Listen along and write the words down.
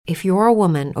If you're a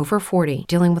woman over 40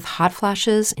 dealing with hot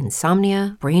flashes,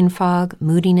 insomnia, brain fog,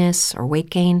 moodiness, or weight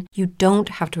gain, you don't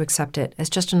have to accept it as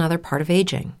just another part of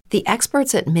aging. The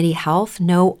experts at MIDI Health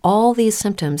know all these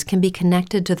symptoms can be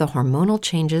connected to the hormonal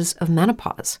changes of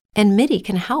menopause. And MIDI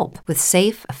can help with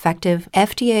safe, effective,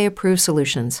 FDA-approved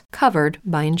solutions covered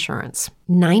by insurance.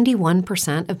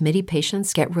 91% of MIDI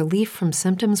patients get relief from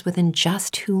symptoms within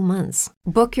just 2 months.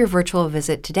 Book your virtual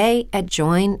visit today at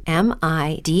joinmidi.com.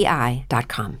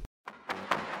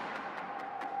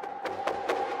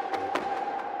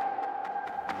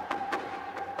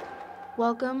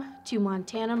 Welcome to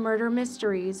Montana Murder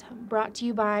Mysteries, brought to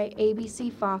you by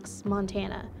ABC Fox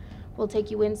Montana. We'll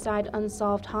take you inside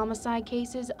unsolved homicide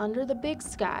cases under the big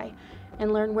sky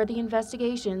and learn where the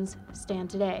investigations stand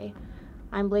today.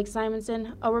 I'm Blake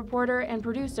Simonson, a reporter and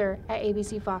producer at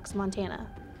ABC Fox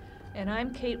Montana. And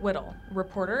I'm Kate Whittle,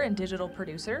 reporter and digital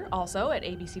producer, also at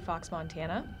ABC Fox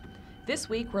Montana. This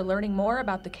week, we're learning more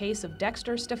about the case of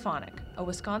Dexter Stefanik, a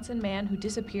Wisconsin man who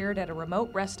disappeared at a remote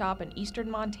rest stop in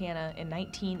eastern Montana in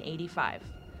 1985.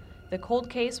 The cold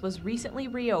case was recently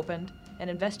reopened, and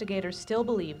investigators still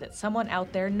believe that someone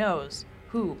out there knows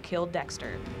who killed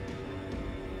Dexter.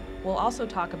 We'll also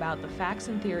talk about the facts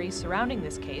and theories surrounding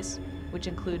this case, which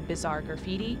include bizarre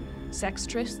graffiti, sex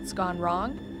trysts gone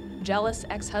wrong, jealous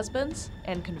ex-husbands,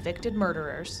 and convicted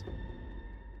murderers.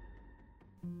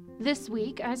 This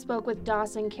week, I spoke with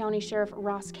Dawson County Sheriff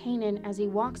Ross Kanan as he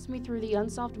walks me through the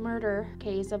unsolved murder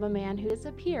case of a man who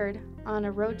disappeared on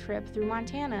a road trip through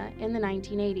Montana in the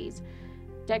 1980s.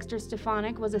 Dexter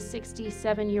Stefanik was a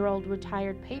 67-year-old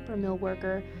retired paper mill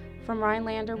worker from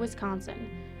Rhinelander, Wisconsin.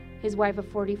 His wife of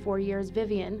 44 years,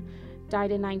 Vivian,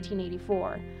 died in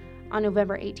 1984. On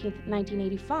November 18,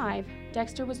 1985,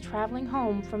 Dexter was traveling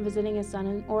home from visiting his son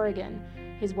in Oregon.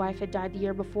 His wife had died the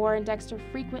year before, and Dexter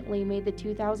frequently made the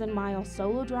 2,000-mile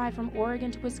solo drive from Oregon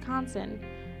to Wisconsin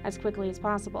as quickly as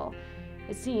possible.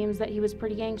 It seems that he was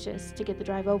pretty anxious to get the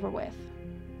drive over with.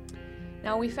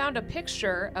 Now, we found a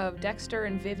picture of Dexter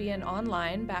and Vivian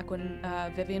online back when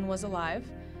Vivian was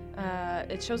alive.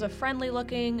 It shows a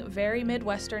friendly-looking, very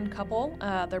Midwestern couple.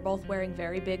 They're both wearing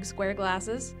very big square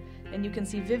glasses. And you can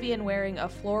see Vivian wearing a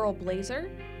floral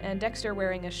blazer and Dexter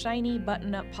wearing a shiny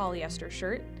button-up polyester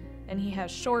shirt. And he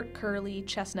has short, curly,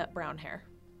 chestnut brown hair.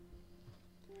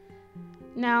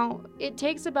 Now, it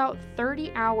takes about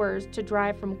 30 hours to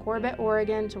drive from Corbett,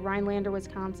 Oregon to Rhinelander,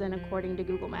 Wisconsin, according to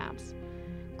Google Maps.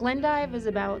 Glendive is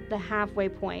about the halfway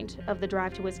point of the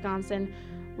drive to Wisconsin,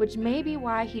 which may be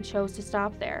why he chose to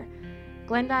stop there.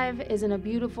 Glendive is in a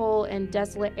beautiful and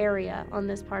desolate area on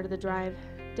this part of the drive.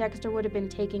 Dexter would have been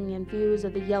taking in views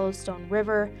of the Yellowstone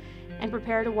River and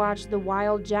prepare to watch the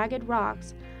wild, jagged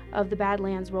rocks of the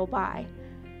Badlands roll by.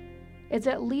 It's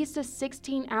at least a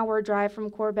 16-hour drive from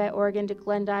Corbett, Oregon to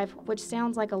Glendive, which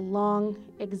sounds like a long,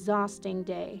 exhausting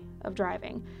day of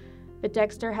driving. But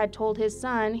Dexter had told his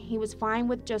son he was fine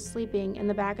with just sleeping in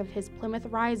the back of his Plymouth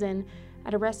Horizon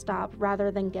at a rest stop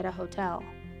rather than get a hotel.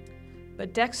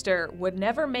 But Dexter would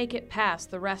never make it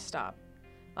past the rest stop.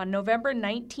 On November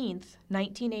 19th,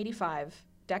 1985,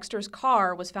 Dexter's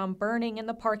car was found burning in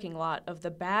the parking lot of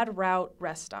the Bad Route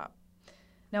rest stop.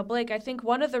 Now, Blake, I think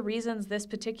one of the reasons this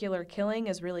particular killing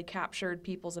has really captured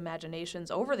people's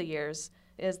imaginations over the years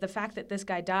is the fact that this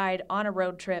guy died on a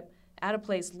road trip at a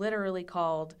place literally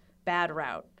called Bad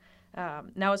Route.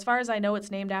 Now, as far as I know,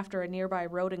 it's named after a nearby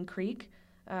road and creek,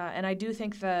 and I do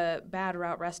think the Bad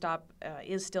Route rest stop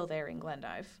is still there in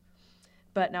Glendive.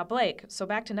 But now, Blake, so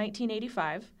back to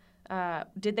 1985,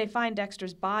 did they find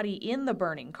Dexter's body in the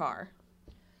burning car?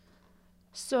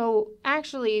 So,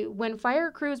 actually, when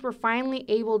fire crews were finally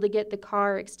able to get the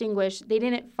car extinguished, they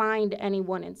didn't find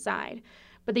anyone inside.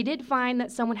 But they did find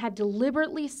that someone had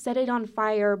deliberately set it on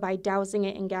fire by dousing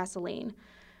it in gasoline.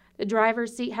 The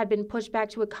driver's seat had been pushed back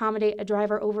to accommodate a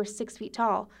driver over 6 feet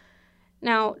tall.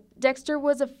 Now, Dexter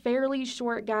was a fairly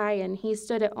short guy, and he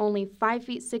stood at only 5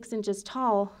 feet 6 inches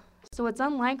tall, so it's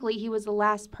unlikely he was the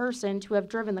last person to have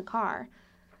driven the car.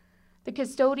 The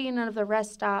custodian of the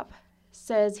rest stop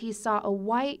says he saw a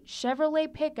white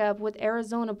Chevrolet pickup with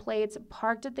Arizona plates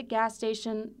parked at the gas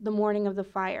station the morning of the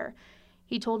fire.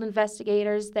 He told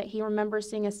investigators that he remembers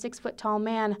seeing a 6-foot-tall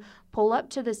man pull up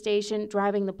to the station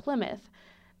driving the Plymouth.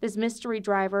 This mystery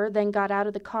driver then got out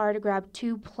of the car to grab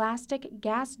 2 plastic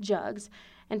gas jugs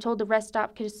and told the rest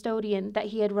stop custodian that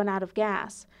he had run out of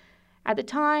gas. At the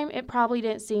time, it probably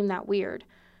didn't seem that weird.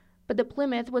 But the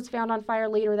Plymouth was found on fire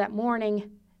later that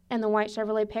morning, and the white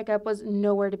Chevrolet pickup was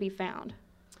nowhere to be found.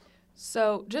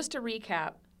 So, just to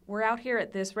recap, we're out here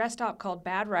at this rest stop called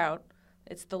Bad Route.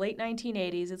 It's the late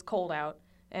 1980s, it's cold out,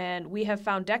 and we have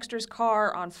found Dexter's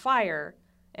car on fire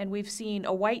and we've seen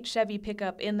a white Chevy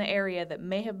pickup in the area that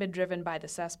may have been driven by the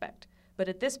suspect. But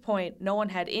at this point, no one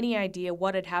had any idea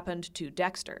what had happened to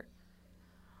Dexter.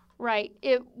 Right.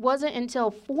 It wasn't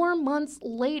until 4 months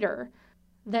later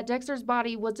that Dexter's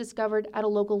body was discovered at a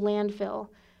local landfill.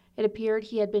 It appeared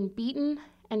he had been beaten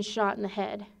and shot in the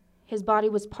head. His body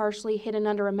was partially hidden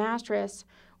under a mattress,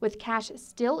 with cash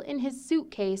still in his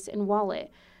suitcase and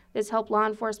wallet. This helped law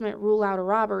enforcement rule out a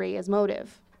robbery as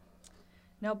motive.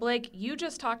 Now, Blake, you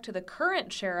just talked to the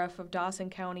current sheriff of Dawson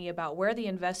County about where the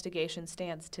investigation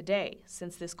stands today,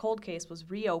 since this cold case was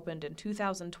reopened in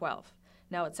 2012.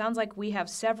 Now, it sounds like we have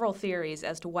several theories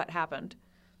as to what happened.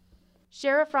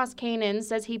 Sheriff Ross Kanan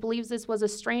says he believes this was a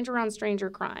stranger-on-stranger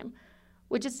crime,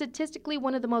 which is statistically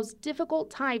one of the most difficult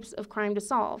types of crime to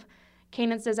solve.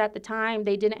 Kanan says at the time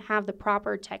they didn't have the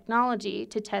proper technology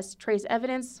to test trace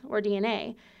evidence or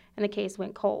DNA, and the case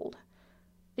went cold.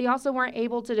 They also weren't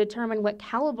able to determine what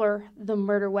caliber the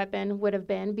murder weapon would have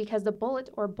been because the bullet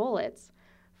or bullets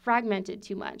fragmented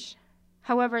too much.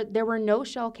 However, there were no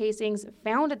shell casings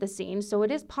found at the scene, so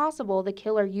it is possible the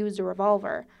killer used a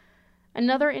revolver.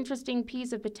 Another interesting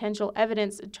piece of potential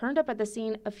evidence turned up at the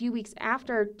scene a few weeks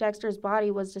after Dexter's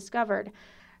body was discovered.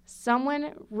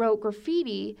 Someone wrote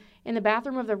graffiti in the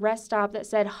bathroom of the rest stop that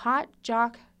said "Hot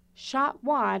Jock Shot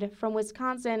Wad from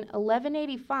Wisconsin,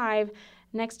 1185,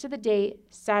 next to the date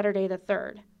Saturday the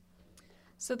 3rd.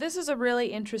 So this is a really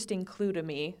interesting clue to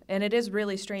me, and it is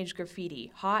really strange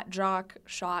graffiti. Hot Jock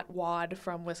Shot Wad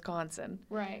from Wisconsin.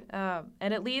 Right.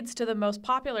 And it leads to the most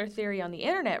popular theory on the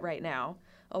internet right now.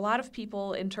 A lot of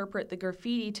people interpret the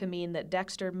graffiti to mean that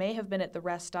Dexter may have been at the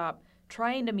rest stop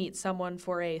trying to meet someone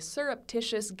for a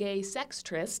surreptitious gay sex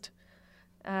tryst.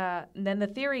 And then the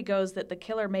theory goes that the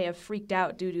killer may have freaked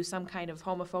out due to some kind of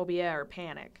homophobia or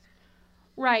panic.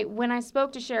 Right. When I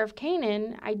spoke to Sheriff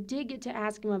Kanan, I did get to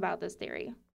ask him about this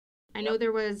theory. I know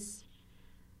there was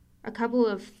a couple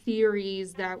of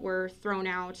theories that were thrown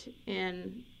out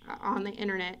on the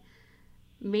internet.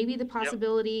 Maybe the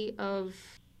possibility of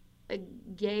a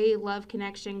gay love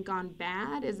connection gone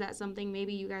bad. Is that something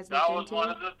maybe you guys looked into? That was one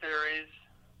of the theories.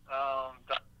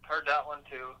 Heard that one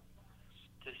too.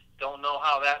 Just don't know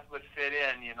how that would fit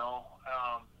in, you know.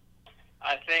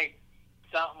 I think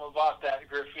something about that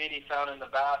graffiti found in the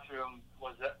bathroom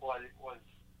was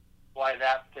why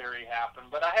that theory happened.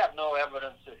 But I have no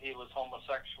evidence that he was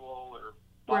homosexual or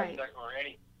bisexual or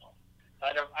anything.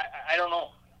 I don't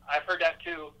know. I've heard that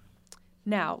too.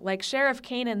 Now, like Sheriff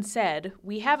Kanan said,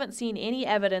 we haven't seen any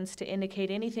evidence to indicate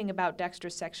anything about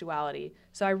Dexter's sexuality,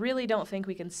 so I really don't think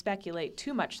we can speculate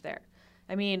too much there.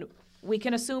 I mean, we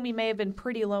can assume he may have been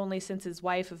pretty lonely since his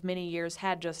wife of many years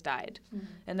had just died. Mm-hmm.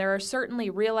 And there are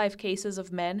certainly real-life cases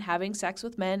of men having sex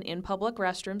with men in public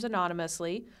restrooms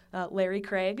anonymously. Larry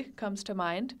Craig comes to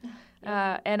mind.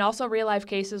 And also real-life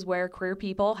cases where queer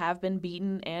people have been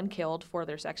beaten and killed for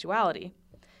their sexuality.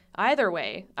 Either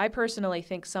way, I personally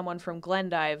think someone from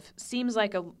Glendive seems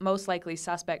like a most likely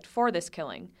suspect for this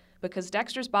killing because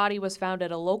Dexter's body was found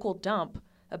at a local dump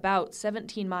about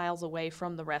 17 miles away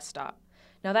from the rest stop.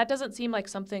 Now, that doesn't seem like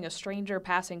something a stranger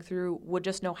passing through would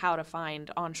just know how to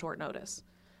find on short notice.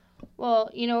 Well,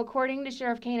 you know, according to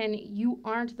Sheriff Kanan, you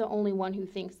aren't the only one who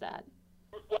thinks that.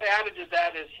 What added to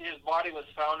that is his body was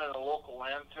found in a local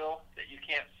landfill that you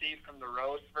can't see from the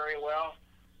road very well.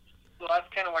 So that's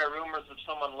kind of why rumors of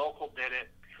someone local did it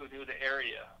who knew the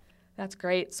area. That's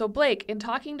great. So, Blake, in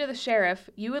talking to the sheriff,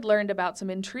 you had learned about some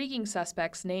intriguing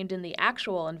suspects named in the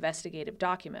actual investigative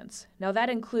documents. Now, that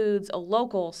includes a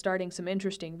local starting some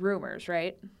interesting rumors,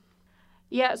 right?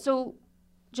 Yeah, so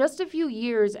just a few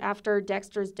years after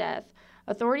Dexter's death,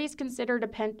 authorities considered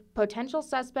a potential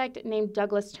suspect named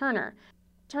Douglas Turner.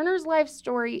 Turner's life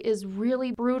story is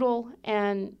really brutal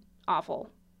and awful.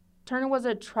 Turner was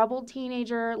a troubled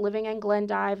teenager living in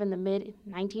Glendive in the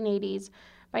mid-1980s.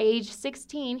 By age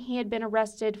 16, he had been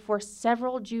arrested for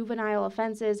several juvenile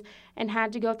offenses and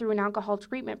had to go through an alcohol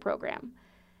treatment program.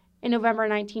 In November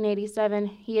 1987,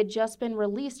 he had just been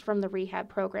released from the rehab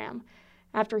program.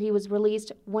 After he was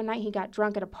released, one night he got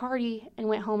drunk at a party and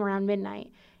went home around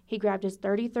midnight. He grabbed his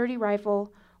 .30-30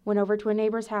 rifle, went over to a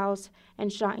neighbor's house,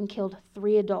 and shot and killed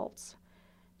 3 adults.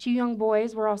 2 young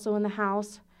boys were also in the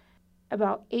house,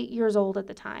 about 8 years old at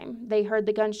the time. They heard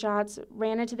the gunshots,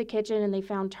 ran into the kitchen, and they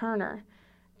found Turner.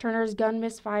 Turner's gun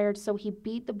misfired, so he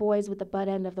beat the boys with the butt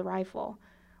end of the rifle.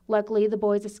 Luckily, the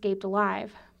boys escaped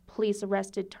alive. Police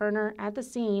arrested Turner at the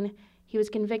scene. He was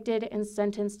convicted and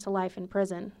sentenced to life in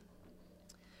prison.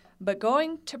 But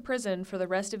going to prison for the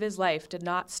rest of his life did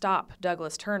not stop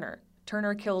Douglas Turner.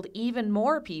 Turner killed even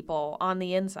more people on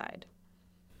the inside.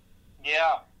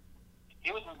 Yeah.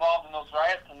 He was involved in those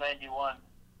riots in 91.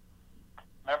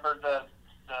 Remember the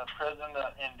prison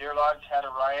in Deer Lodge had a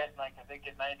riot, like I think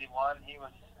in '91. He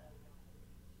was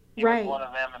Right. one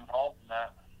of them involved in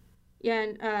that. Yeah,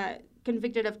 and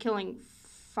convicted of killing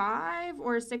 5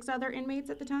 or 6 other inmates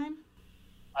at the time?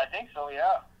 I think so,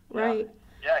 yeah. Right.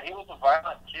 Yeah, he was a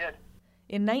violent kid.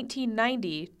 In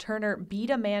 1990, Turner beat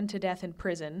a man to death in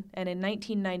prison, and in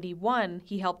 1991,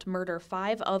 he helped murder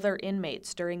 5 other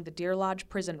inmates during the Deer Lodge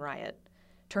prison riot.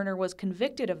 Turner was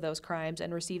convicted of those crimes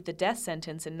and received the death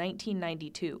sentence in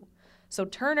 1992. So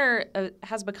Turner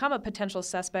has become a potential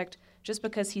suspect just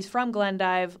because he's from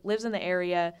Glendive, lives in the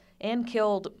area, and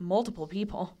killed multiple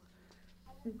people.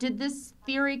 Did this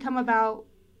theory come about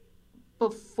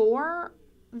before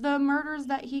the murders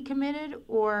that he committed,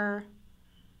 or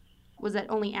was it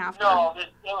only after? No, it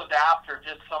was after.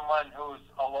 Just someone who's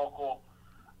a local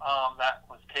that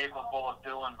was capable of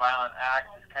doing violent acts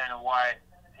is kind of why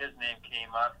his name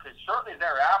came up. Because shortly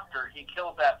thereafter, he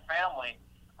killed that family,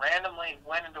 randomly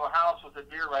went into a house with a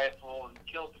deer rifle and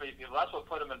killed 3 people. That's what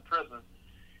put him in prison.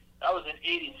 That was in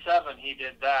 '87 he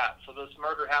did that. So this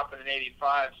murder happened in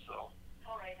 '85. So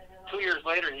 2 years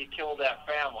later, he killed that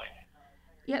family.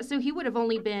 Yeah, so he would have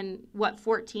only been,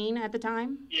 14 at the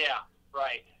time? Yeah,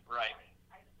 right.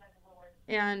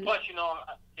 And plus,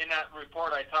 in that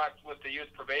report, I talked with the youth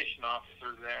probation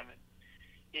officer there, and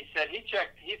he said he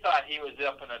thought he was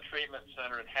up in a treatment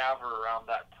center in Havre around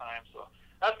that time. So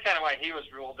that's kind of why he was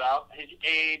ruled out, his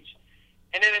age.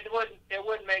 And then it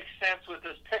wouldn't make sense with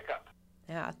this pickup.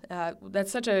 Yeah,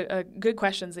 that's such a good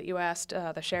questions that you asked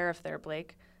the sheriff there,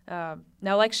 Blake.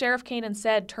 Now, like Sheriff Kanan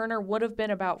said, Turner would have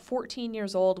been about 14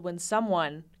 years old when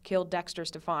someone killed Dexter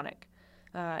Stefanik.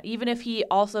 Even if he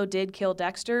also did kill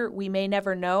Dexter, we may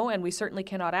never know, and we certainly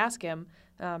cannot ask him.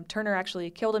 Turner actually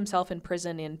killed himself in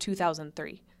prison in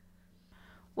 2003.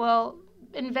 well,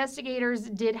 investigators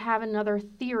did have another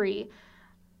theory.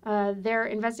 Their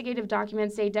investigative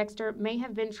documents say Dexter may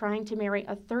have been trying to marry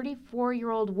a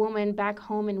 34-year-old woman back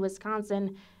home in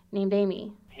Wisconsin named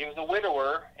Amy. He was a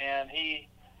widower, and he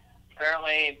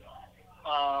apparently,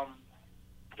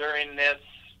 during this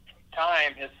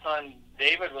time, his son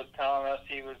David was telling us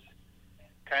he was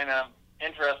kind of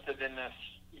interested in this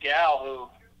gal who,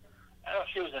 I don't know if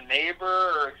she was a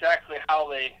neighbor or exactly how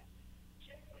they,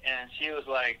 and she was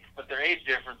like, but their age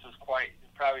difference was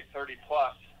probably 30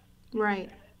 plus. Right.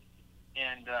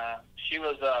 And she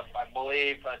was, I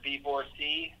believe, a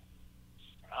divorcee.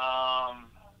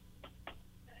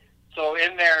 So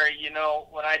in there,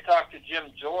 when I talked to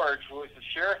Jim George, who was the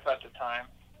sheriff at the time,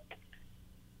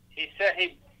 he said a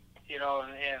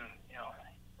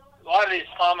lot of these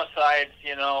homicides,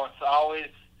 it's always,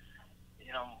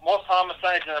 most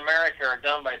homicides in America are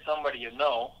done by somebody you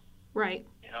know. Right.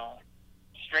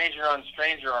 Stranger on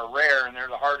stranger are rare, and they're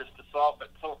the hardest to solve. But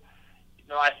so,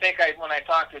 I think when I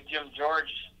talked to Jim George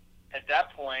at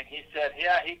that point, he said,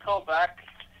 yeah, he called back.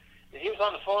 He was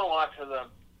on the phone a lot to the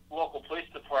local police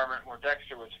department where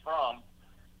Dexter was from,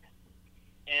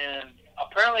 and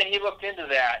apparently he looked into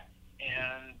that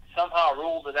and somehow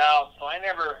ruled it out. So I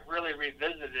never really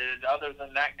revisited it, other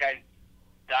than that guy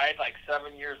died like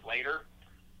 7 years later.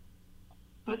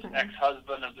 Okay. This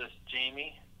ex-husband of this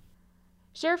Jamie.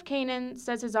 Sheriff Kanan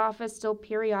says his office still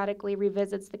periodically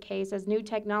revisits the case as new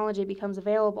technology becomes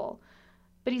available.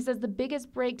 But he says the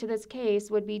biggest break to this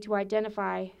case would be to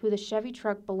identify who the Chevy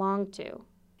truck belonged to.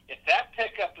 If that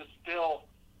pickup is still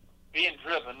being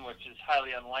driven, which is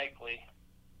highly unlikely,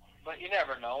 but you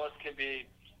never know, it could be,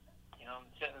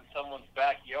 sitting in someone's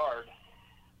backyard.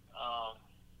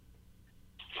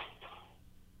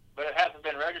 But it hasn't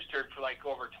been registered for like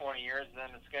over 20 years,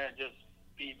 then it's going to just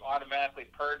be automatically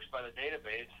purged by the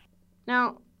database.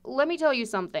 Now, let me tell you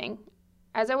something.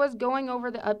 As I was going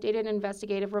over the updated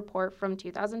investigative report from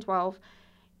 2012,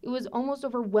 it was almost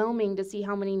overwhelming to see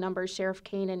how many numbers Sheriff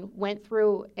Kanan went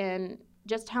through and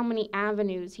just how many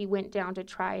avenues he went down to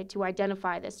try to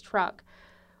identify this truck.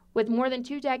 With more than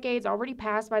 2 decades already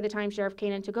passed by the time Sheriff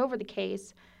Kanan took over the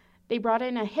case, they brought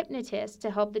in a hypnotist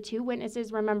to help the 2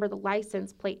 witnesses remember the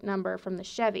license plate number from the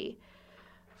Chevy.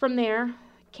 From there,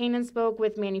 Kanan spoke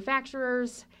with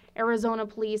manufacturers, Arizona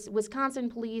police, Wisconsin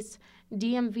police,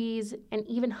 DMVs, and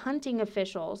even hunting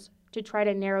officials to try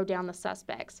to narrow down the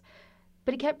suspects.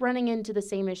 But he kept running into the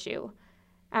same issue.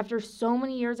 After so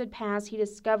many years had passed, he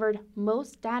discovered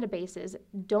most databases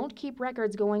don't keep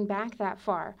records going back that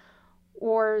far,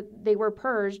 or they were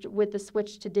purged with the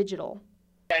switch to digital.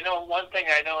 I know one thing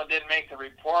I know didn't make the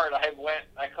report. I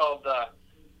called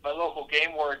my local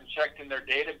game warden, checked in their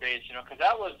database, because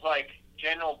that was like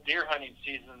general deer hunting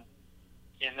season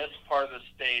in this part of the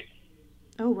state.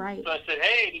 Oh, right. So I said,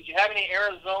 hey, did you have any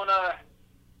Arizona,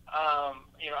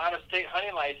 out-of-state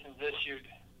hunting license issued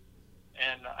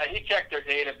And he checked their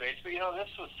database, but this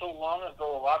was so long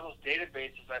ago. A lot of those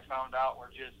databases I found out were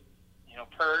just,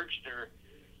 purged or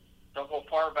don't go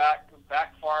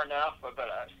back far enough. But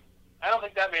I don't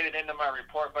think that made it into my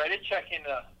report. But I did check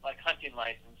into hunting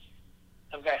license.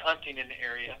 Some guy hunting in the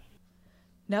area.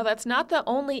 Now, that's not the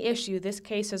only issue this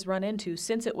case has run into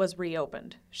since it was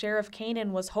reopened. Sheriff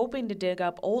Koenen was hoping to dig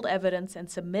up old evidence and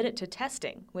submit it to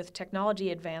testing with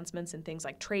technology advancements in things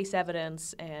like trace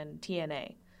evidence and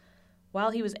TNA.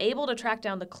 While he was able to track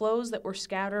down the clothes that were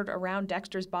scattered around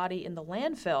Dexter's body in the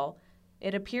landfill,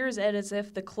 it appears as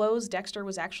if the clothes Dexter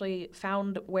was actually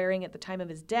found wearing at the time of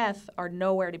his death are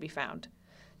nowhere to be found.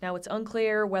 Now, it's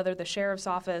unclear whether the sheriff's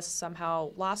office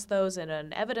somehow lost those in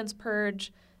an evidence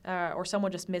purge, or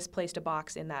someone just misplaced a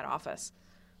box in that office.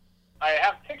 I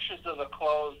have pictures of the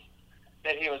clothes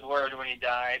that he was wearing when he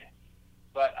died,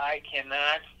 but I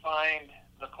cannot find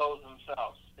the clothes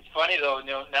themselves. It's funny, though,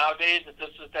 nowadays, if this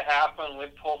was to happen,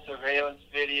 we'd pull surveillance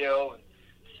video and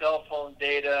cell phone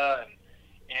data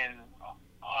and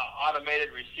automated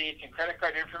receipts and credit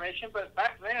card information, but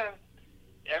back then,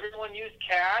 everyone used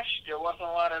cash. There wasn't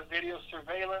a lot of video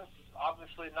surveillance,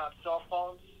 obviously not cell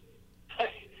phones. A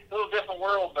little different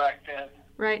world back then.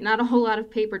 Right, not a whole lot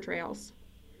of paper trails.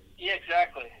 Yeah,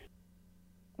 exactly.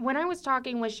 When I was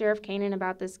talking with Sheriff Koenen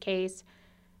about this case,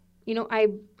 I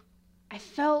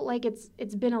felt like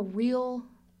it's been a real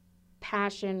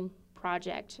passion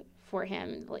project for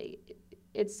him. Like,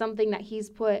 it's something that he's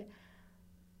put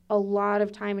a lot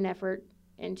of time and effort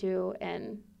into,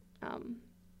 and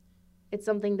it's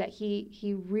something that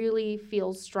he really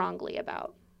feels strongly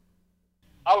about.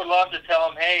 I would love to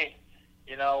tell him, hey,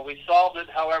 we solved it.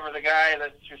 However, the guy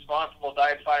that's responsible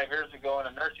died 5 years ago in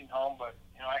a nursing home, but,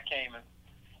 I came and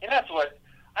that's what,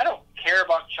 I don't care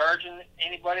about charging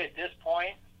anybody at this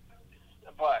point,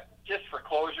 but just for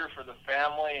closure for the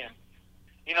family. And,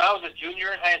 I was a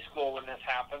junior in high school when this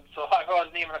happened, so I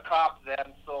wasn't even a cop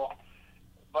then,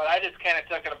 but I just kind of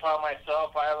took it upon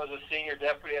myself. I was a senior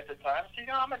deputy at the time, so,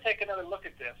 I'm going to take another look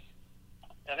at this.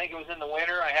 I think it was in the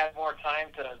winter. I had more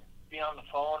time to be on the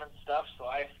phone and stuff, so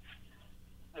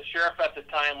the sheriff at the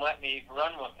time let me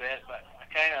run with it, but I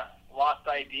kind of lost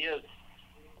ideas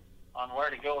on where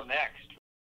to go next.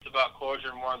 It's about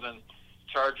closure more than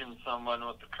charging someone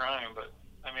with the crime, but,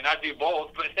 I do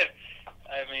both, but,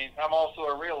 I'm also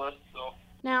a realist, so.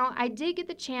 Now, I did get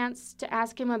the chance to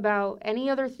ask him about any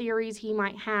other theories he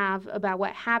might have about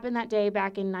what happened that day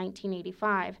back in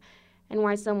 1985 and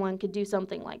why someone could do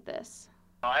something like this.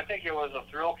 I think it was a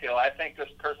thrill kill. I think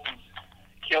this person's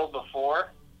killed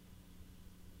before,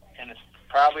 and it's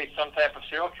probably some type of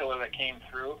serial killer that came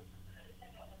through.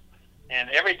 And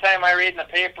every time I read in the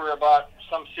paper about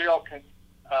some serial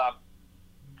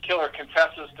killer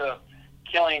confesses to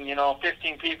killing,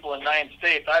 15 people in 9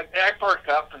 states, I perk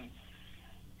up, and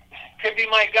could be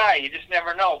my guy. You just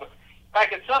never know. But if I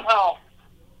could somehow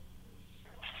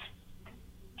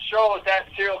show that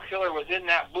serial killer was in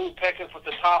that blue pickup with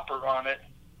the topper on it,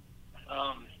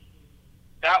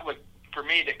 that would, for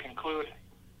me, to conclude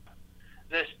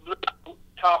this blue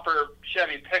topper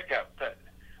Chevy pickup that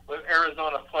with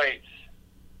Arizona plates.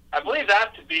 I believe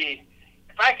that to be,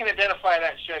 if I can identify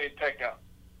that Chevy pickup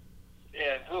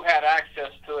and who had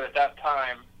access to it at that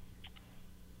time,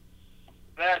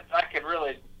 that I could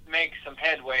really make some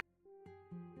headway.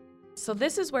 So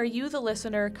this is where you, the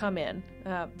listener, come in.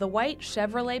 The white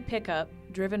Chevrolet pickup,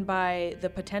 driven by the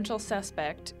potential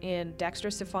suspect in Dexter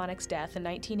Stefanik's death in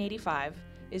 1985,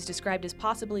 is described as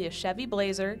possibly a Chevy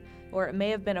Blazer, or it may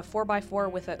have been a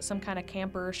 4x4 with some kind of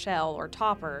camper shell or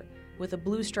topper with a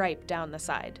blue stripe down the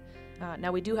side.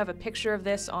 Now, we do have a picture of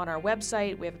this on our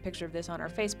website. We have a picture of this on our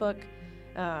Facebook.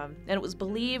 And it was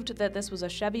believed that this was a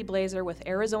Chevy Blazer with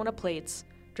Arizona plates,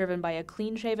 driven by a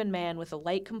clean-shaven man with a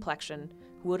light complexion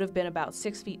who would have been about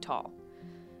 6 feet tall.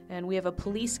 And we have a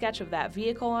police sketch of that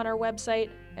vehicle on our website,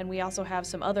 and we also have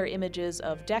some other images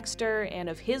of Dexter and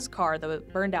of his car, the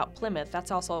burned-out Plymouth.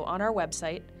 That's also on our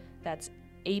website. That's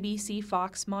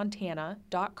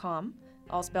abcfoxmontana.com,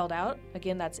 all spelled out.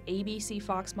 Again, that's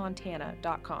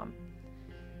abcfoxmontana.com.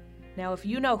 Now, if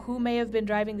you know who may have been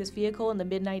driving this vehicle in the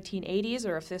mid-1980s,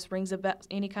 or if this rings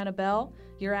any kind of bell,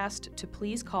 you're asked to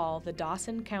please call the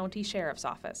Dawson County Sheriff's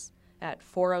Office at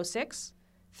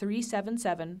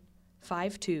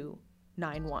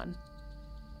 406-377-5291.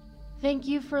 Thank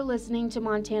you for listening to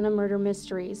Montana Murder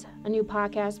Mysteries, a new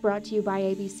podcast brought to you by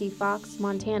ABC Fox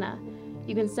Montana.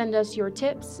 You can send us your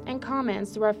tips and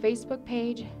comments through our Facebook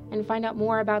page and find out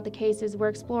more about the cases we're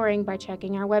exploring by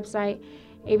checking our website,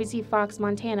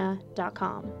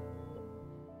 abcfoxmontana.com.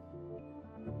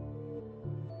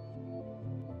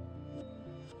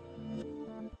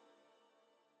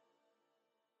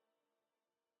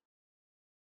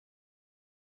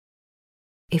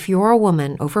 If you're a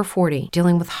woman over 40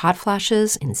 dealing with hot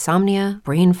flashes, insomnia,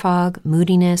 brain fog,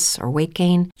 moodiness, or weight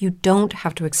gain, you don't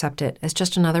have to accept it as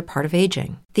just another part of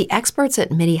aging. The experts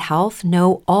at MIDI Health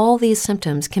know all these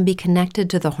symptoms can be connected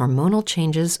to the hormonal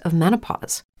changes of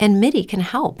menopause. And MIDI can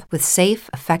help with safe,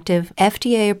 effective,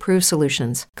 FDA-approved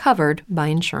solutions covered by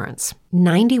insurance.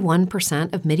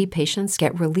 91% of MIDI patients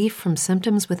get relief from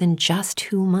symptoms within just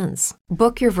 2 months.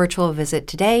 Book your virtual visit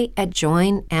today at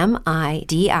joinmidi.com.